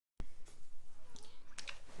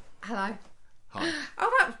Hello. Hi.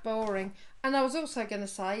 Oh, that was boring. And I was also going to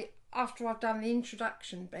say, after I've done the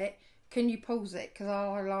introduction bit, can you pause it? Because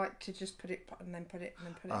I like to just put it and then put it and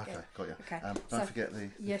then put it Okay, again. got you. Okay. Don't forget the...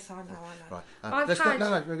 Yes, I know. Right. I've had...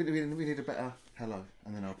 No, we need a better hello,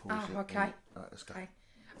 and then I'll pause it. Okay. Right, let's go. Okay.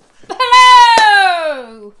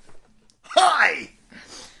 Hello! Hi!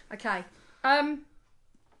 Okay.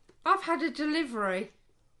 I've had a delivery.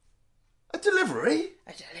 A delivery?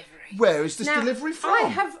 A delivery. Where is this delivery from? I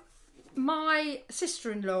have... My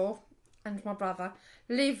sister-in-law and my brother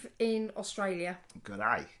live in Australia. Good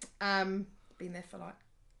eye. Been there for like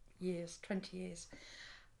years, 20 years.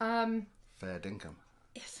 Fair dinkum.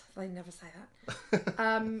 Yes, they never say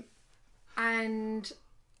that. And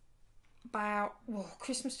about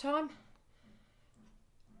Christmas time,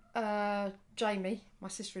 Jamie, my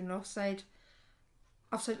sister-in-law, said,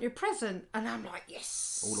 "I've sent you a present," and I'm like,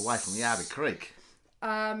 "Yes!" All the way from Yarby Creek.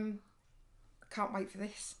 Can't wait for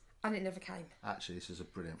this, and it never came. Actually, this is a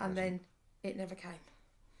brilliant And present. then it never came.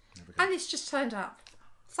 And it's just turned up.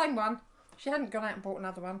 Same one. She hadn't gone out and bought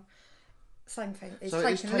another one. Same thing. It's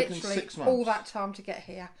taken literally 6 months. all that time to get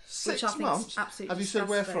here. 6 which I think months? is absolutely Have you said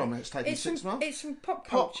where disgusting. from? It's taken 6 months? It's from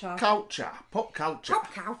Popcultcha. Popcultcha.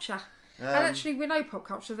 Popcultcha. And actually, we know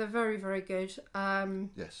Popcultcha. They're very, very good.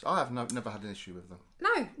 Yes, I have never had an issue with them.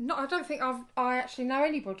 No, I don't think I actually know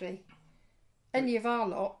anybody, any of our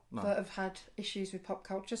lot, that have had issues with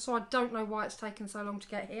Popcultcha. So I don't know why it's taken so long to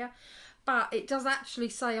get here. But it does actually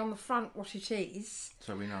say on the front what it is.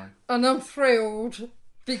 So we know. And I'm thrilled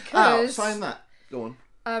because... saying that. Go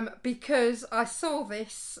on. Because I saw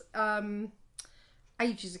this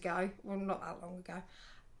ages ago. Well, not that long ago.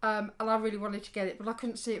 And I really wanted to get it, but I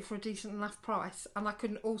couldn't see it for a decent enough price. And I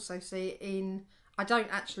couldn't also see it in... I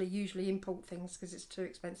don't actually usually import things because it's too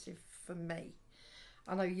expensive for me.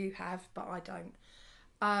 I know you have, but I don't.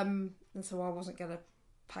 And so I wasn't going to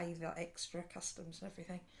pay the extra customs and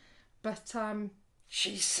everything. But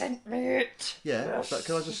she sent me it. Yeah, but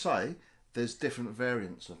can I just say, there's different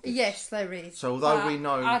variants of this. Yes, there is. So although we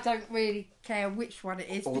know... I don't really care which one it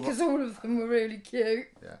is because all of them were really cute.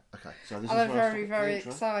 Yeah, okay. So this is I'm very, very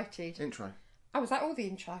excited. Intro. Oh, was that all the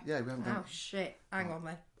intro? Yeah, we haven't done... Oh, shit. Hang on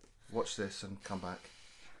then. Watch this and come back.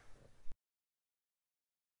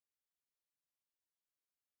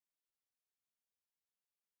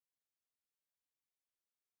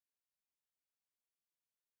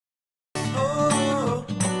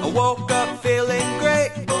 I woke up feeling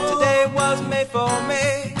great. Today was made for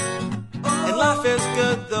me. And life is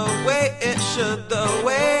good the way it should, the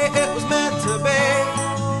way it was meant to be.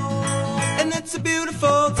 And it's a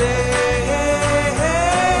beautiful day.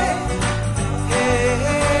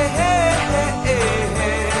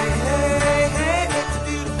 It's a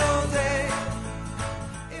beautiful day.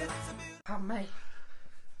 Pardon me.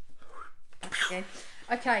 Back again.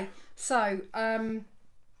 Okay, so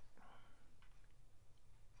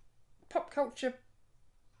Popcultcha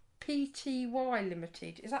Pty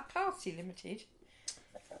Limited. Is that Party Limited?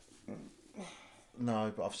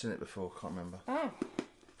 No, but I've seen it before. Can't remember. Oh. Do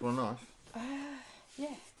you want a knife?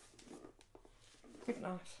 Yeah. Good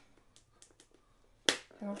knife.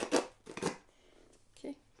 Hang on.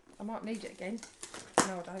 Okay. I might need it again.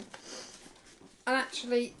 No, I don't. And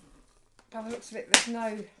actually, by the looks of it, there's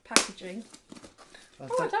no packaging. I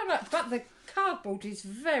don't know, but the cardboard is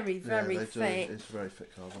very, very thick. It's very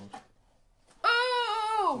thick cardboard.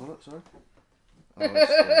 Oh! Oh, look, sorry. Oh, is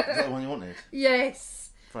that the one you wanted?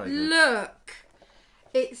 Yes. Very good. Look.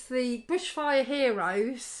 It's the Bushfire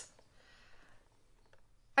Heroes.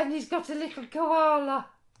 And he's got a little koala.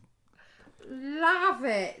 Love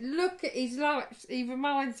it. Look at his lights. He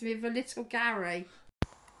reminds me of a little Gary.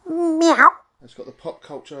 Meow. It's got the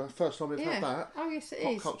Popcultcha. First time we've had that. Oh, yes, it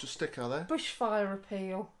is. Popcultcha sticker there. Bushfire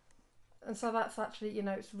appeal. And so that's actually, you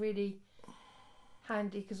know, it's really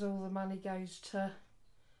handy because all the money goes to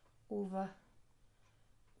all the...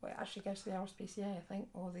 Well, it actually goes to the RSPCA, I think,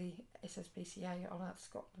 or the SSPCA on out of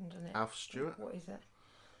Scotland, isn't it? Alf Stewart. What is it?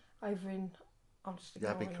 Over in... I'm just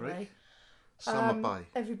Yarby ignoring Creek. me. Summer Bay.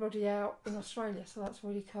 Everybody out in Australia, so that's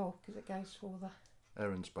really cool because it goes to all the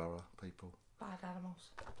Erinsborough people. bad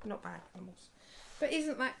animals. Not bad animals. But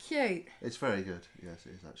isn't that cute? It's very good. Yes,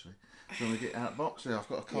 it is actually. Do you want to get out of the box? Yeah, I've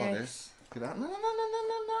got a card here. Get out.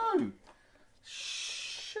 No.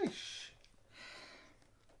 Sheesh.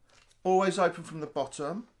 Always open from the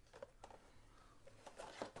bottom.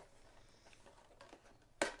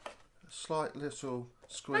 A slight little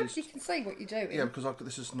squeeze. Nobody can see what you're doing. Yeah, because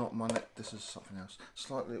this is not my neck. This is something else.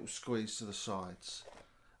 Slight little squeeze to the sides,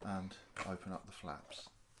 and open up the flaps.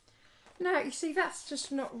 No, you see, that's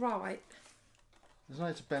just not right. There's no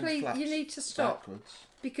need to bend Please, flaps you need to stop backwards.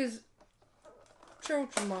 because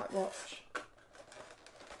children might watch.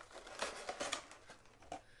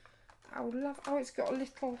 Oh, love. Oh, it's got a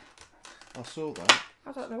little. I saw that.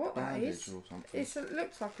 I don't know what that Bandage is. or something. It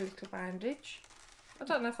looks like a little bandage. I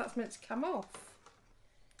don't know if that's meant to come off.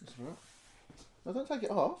 That's right. No, don't take it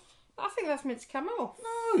off. I think that's meant to come off.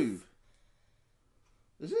 No.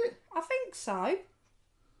 Is it? I think so.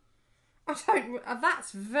 I don't.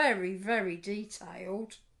 That's very, very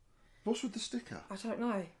detailed. What's with the sticker? I don't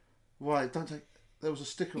know. Right, don't take. There was a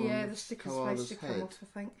sticker on Yeah, the sticker's supposed to come head off, I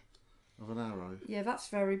think. of an arrow. Yeah, that's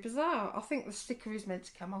very bizarre. I think the sticker is meant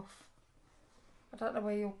to come off. I don't know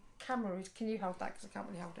where your camera is. Can you hold that? Because I can't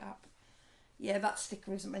really hold it up. Yeah, that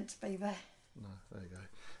sticker isn't meant to be there. No, there you go.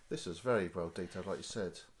 This is very well detailed, like you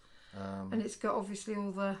said. And it's got obviously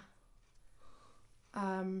all the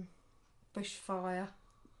bushfire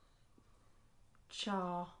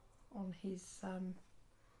char on his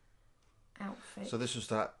outfit. So this was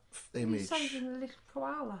that image. He's saving a little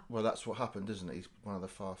koala. Well, that's what happened, isn't it? One of the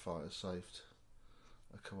firefighters saved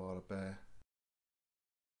a koala bear.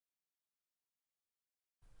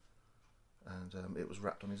 And it was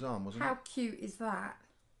wrapped on his arm, wasn't How it? cute is that?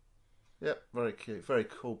 Yep, very cute. Very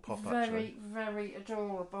cool pop, actually. Very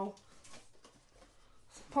adorable.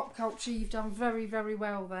 Popcultcha, you've done very, very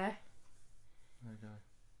well there. There you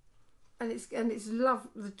go. And it's love.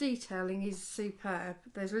 The detailing is superb.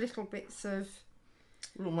 There's little bits of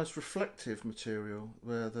Almost reflective material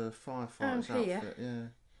where the firefighter's here. outfit, yeah.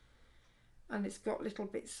 And it's got little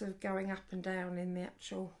bits of going up and down in the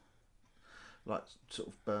actual. Like sort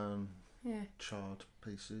of burn, Yeah. charred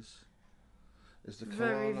pieces. Is the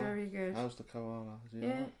koala? Very good. How's the koala? Is he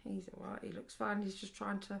Yeah, alright? he's alright. He looks fine. He's just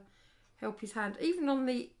trying to help his hand. Even on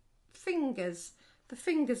the fingers, the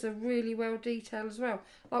fingers are really well detailed as well.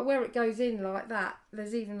 Like where it goes in like that,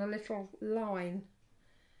 there's even a little line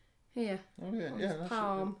here. Oh yeah, on yeah. his That's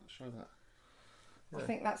palm. show that. I Yeah.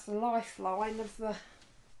 think that's the lifeline of the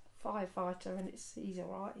firefighter, and he's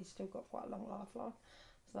alright. He's still got quite a long lifeline,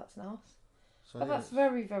 so that's nice. So, But yeah, that's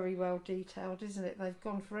very, very well detailed, isn't it? They've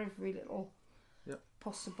gone for every little Yep.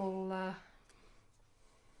 possible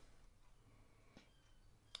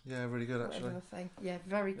yeah, really good actually. whatever thing. Yeah,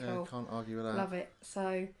 very Yeah, cool. can't argue with that. Love it.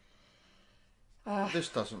 So This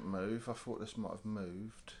doesn't move. I thought this might have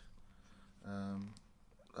moved.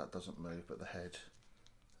 That doesn't move, but the head.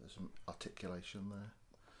 There's some articulation there.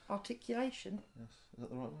 articulation. Yes, is that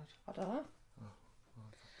the right word? I don't know. Oh,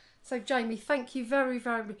 right. So Jamie, thank you very,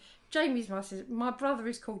 very much. Jamie's my sister. My brother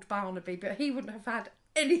is called Barnaby, but he wouldn't have had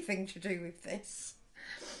anything to do with this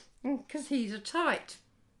because he's a tight.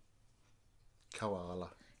 Koala.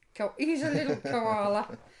 He's a little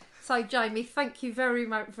koala. So Jamie, thank you very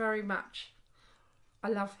much, very much. I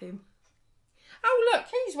love him. Oh look,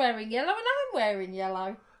 he's wearing yellow and I'm wearing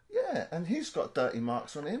yellow. Yeah, and he's got dirty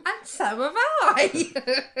marks on him. And so have I.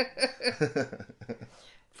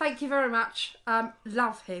 Thank you very much.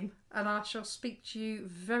 Love him, and I shall speak to you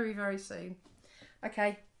very, very soon.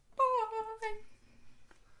 Okay, bye.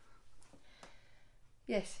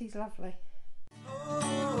 Yes, he's lovely.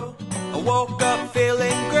 I woke up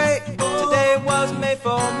feeling great. Today was made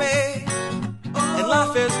for me. And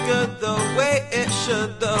life is good the way it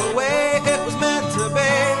should, the way it